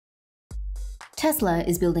Tesla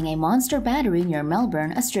is building a monster battery near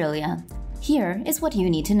Melbourne, Australia. Here is what you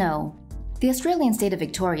need to know. The Australian state of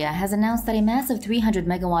Victoria has announced that a massive 300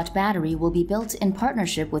 megawatt battery will be built in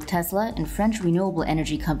partnership with Tesla and French renewable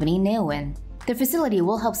energy company Neoen. The facility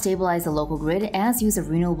will help stabilize the local grid as use of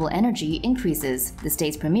renewable energy increases, the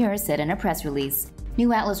state's premier said in a press release.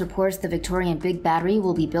 New Atlas reports the Victorian Big Battery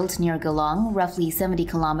will be built near Geelong, roughly 70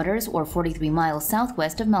 kilometers or 43 miles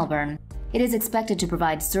southwest of Melbourne. It is expected to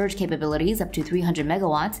provide surge capabilities up to 300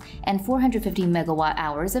 megawatts and 450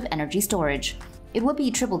 megawatt-hours of energy storage. It would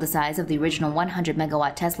be triple the size of the original 100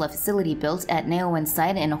 megawatt Tesla facility built at Neoen's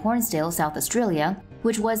site in Hornsdale, South Australia,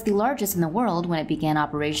 which was the largest in the world when it began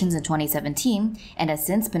operations in 2017 and has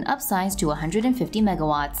since been upsized to 150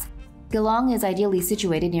 megawatts. Geelong is ideally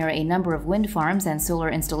situated near a number of wind farms and solar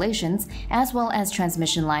installations, as well as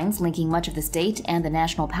transmission lines linking much of the state and the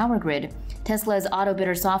national power grid. Tesla's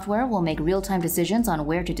Autobidder software will make real-time decisions on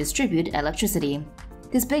where to distribute electricity.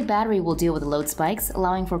 This big battery will deal with load spikes,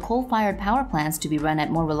 allowing for coal-fired power plants to be run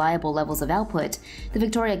at more reliable levels of output. The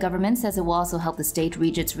Victoria government says it will also help the state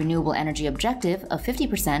reach its renewable energy objective of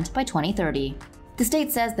 50% by 2030. The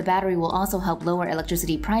state says the battery will also help lower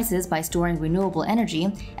electricity prices by storing renewable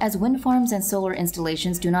energy, as wind farms and solar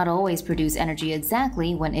installations do not always produce energy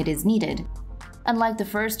exactly when it is needed. Unlike the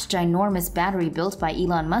first ginormous battery built by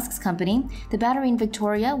Elon Musk's company, the battery in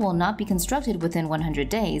Victoria will not be constructed within 100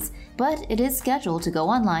 days, but it is scheduled to go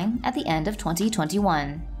online at the end of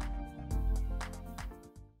 2021.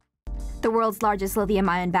 The world's largest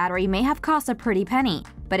lithium-ion battery may have cost a pretty penny,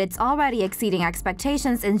 but it's already exceeding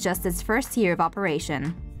expectations in just its first year of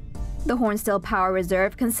operation. The Hornsdale Power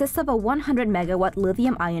Reserve consists of a 100 megawatt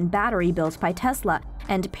lithium-ion battery built by Tesla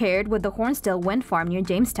and paired with the Hornsdale wind farm near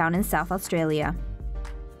Jamestown in South Australia.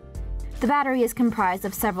 The battery is comprised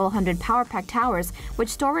of several hundred power pack towers which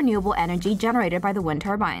store renewable energy generated by the wind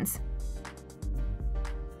turbines.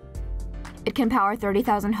 It can power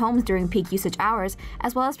 30,000 homes during peak usage hours,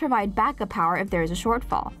 as well as provide backup power if there is a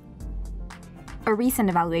shortfall. A recent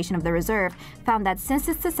evaluation of the reserve found that since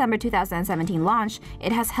its December 2017 launch,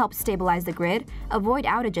 it has helped stabilize the grid, avoid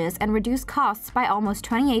outages, and reduce costs by almost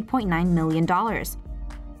 $28.9 million.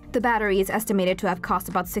 The battery is estimated to have cost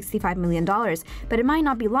about $65 million, but it might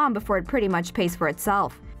not be long before it pretty much pays for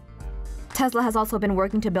itself. Tesla has also been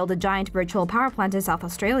working to build a giant virtual power plant in South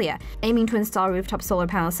Australia, aiming to install rooftop solar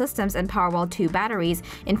panel systems and Powerwall 2 batteries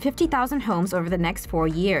in 50,000 homes over the next 4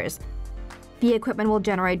 years. The equipment will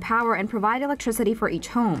generate power and provide electricity for each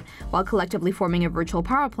home, while collectively forming a virtual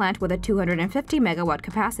power plant with a 250 megawatt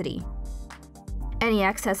capacity. Any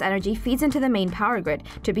excess energy feeds into the main power grid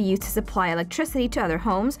to be used to supply electricity to other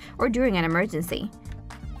homes or during an emergency.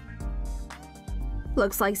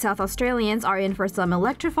 Looks like South Australians are in for some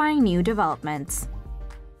electrifying new developments.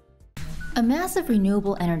 A massive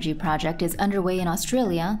renewable energy project is underway in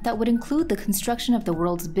Australia that would include the construction of the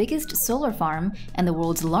world's biggest solar farm and the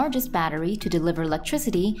world's largest battery to deliver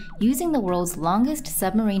electricity using the world's longest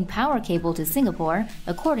submarine power cable to Singapore,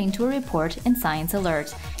 according to a report in Science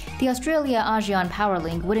Alert. The Australia-ASEAN power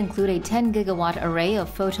link would include a 10-gigawatt array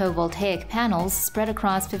of photovoltaic panels spread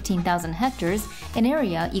across 15,000 hectares, an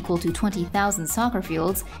area equal to 20,000 soccer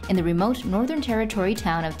fields, in the remote Northern Territory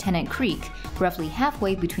town of Tennant Creek, roughly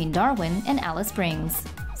halfway between Darwin and Alice Springs.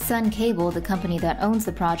 Sun Cable, the company that owns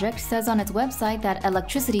the project, says on its website that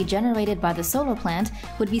electricity generated by the solar plant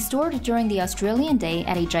would be stored during the Australian day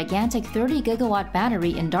at a gigantic 30-gigawatt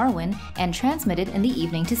battery in Darwin and transmitted in the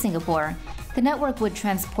evening to Singapore. The network would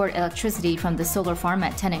transport electricity from the solar farm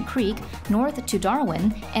at Tennant Creek north to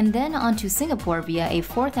Darwin and then on to Singapore via a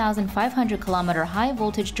 4,500-kilometer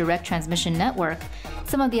high-voltage direct transmission network.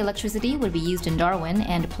 Some of the electricity would be used in Darwin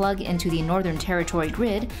and plug into the Northern Territory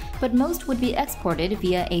grid, but most would be exported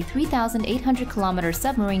via a 3,800-kilometer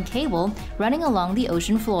submarine cable running along the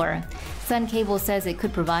ocean floor. Sun Cable says it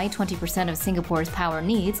could provide 20% of Singapore's power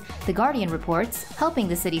needs, The Guardian reports, helping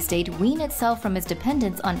the city-state wean itself from its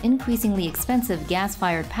dependence on increasingly expensive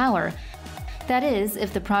gas-fired power. That is,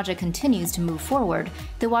 if the project continues to move forward.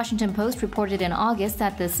 The Washington Post reported in August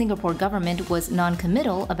that the Singapore government was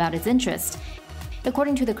non-committal about its interest.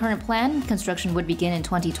 According to the current plan, construction would begin in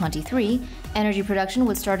 2023, energy production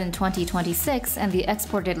would start in 2026, and the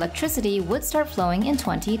exported electricity would start flowing in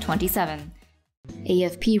 2027.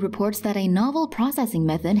 AFP reports that a novel processing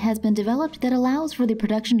method has been developed that allows for the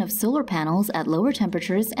production of solar panels at lower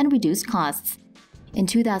temperatures and reduced costs. In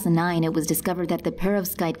 2009, it was discovered that the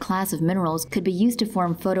perovskite class of minerals could be used to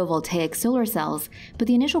form photovoltaic solar cells, but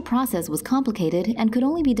the initial process was complicated and could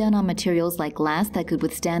only be done on materials like glass that could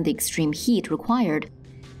withstand the extreme heat required.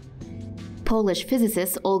 Polish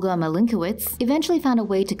physicist Olga Malinkiewicz eventually found a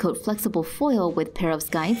way to coat flexible foil with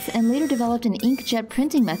perovskites and later developed an inkjet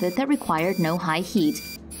printing method that required no high heat.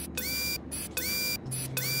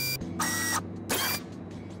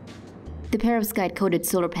 The perovskite-coated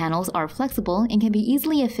solar panels are flexible and can be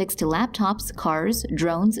easily affixed to laptops, cars,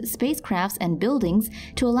 drones, spacecrafts, and buildings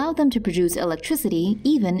to allow them to produce electricity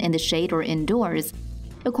even in the shade or indoors.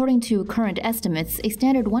 According to current estimates, a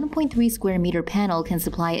standard 1.3 square meter panel can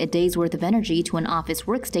supply a day's worth of energy to an office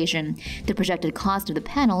workstation. The projected cost of the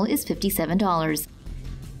panel is $57.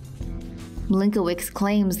 Malinkiewicz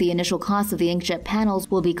claims the initial cost of the inkjet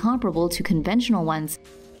panels will be comparable to conventional ones.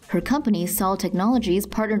 Her company, Sol Technologies,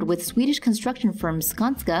 partnered with Swedish construction firm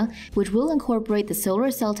Skanska, which will incorporate the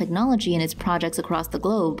solar cell technology in its projects across the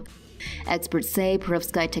globe. Experts say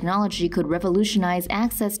perovskite technology could revolutionize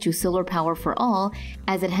access to solar power for all,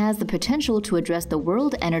 as it has the potential to address the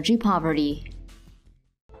world energy poverty.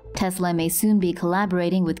 Tesla may soon be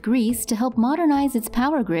collaborating with Greece to help modernize its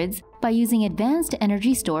power grids by using advanced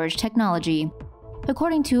energy storage technology.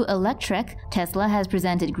 According to Electrek, Tesla has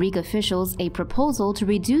presented Greek officials a proposal to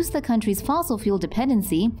reduce the country's fossil fuel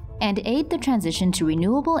dependency and aid the transition to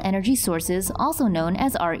renewable energy sources, also known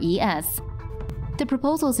as RES. The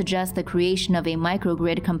proposal suggests the creation of a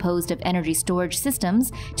microgrid composed of energy storage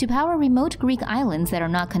systems to power remote Greek islands that are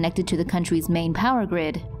not connected to the country's main power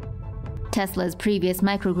grid. Tesla's previous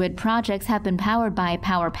microgrid projects have been powered by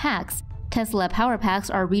power packs. Tesla power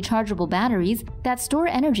packs are rechargeable batteries that store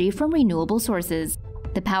energy from renewable sources.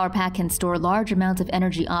 The power pack can store large amounts of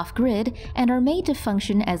energy off-grid and are made to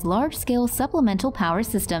function as large-scale supplemental power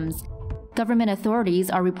systems. Government authorities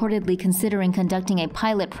are reportedly considering conducting a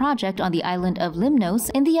pilot project on the island of Limnos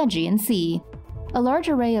in the Aegean Sea. A large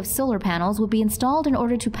array of solar panels would be installed in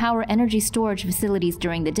order to power energy storage facilities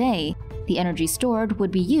during the day. The energy stored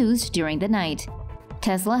would be used during the night.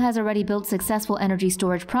 Tesla has already built successful energy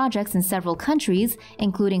storage projects in several countries,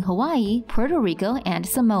 including Hawaii, Puerto Rico, and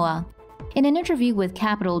Samoa. In an interview with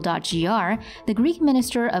Capital.gr, the Greek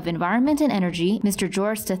Minister of Environment and Energy, Mr.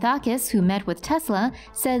 George Stathakis, who met with Tesla,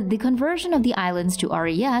 said the conversion of the islands to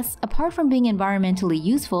RES, apart from being environmentally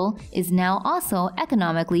useful, is now also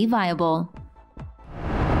economically viable.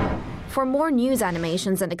 For more news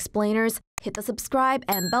animations and explainers, hit the subscribe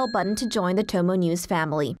and bell button to join the TomoNews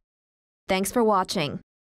family. Thanks for watching.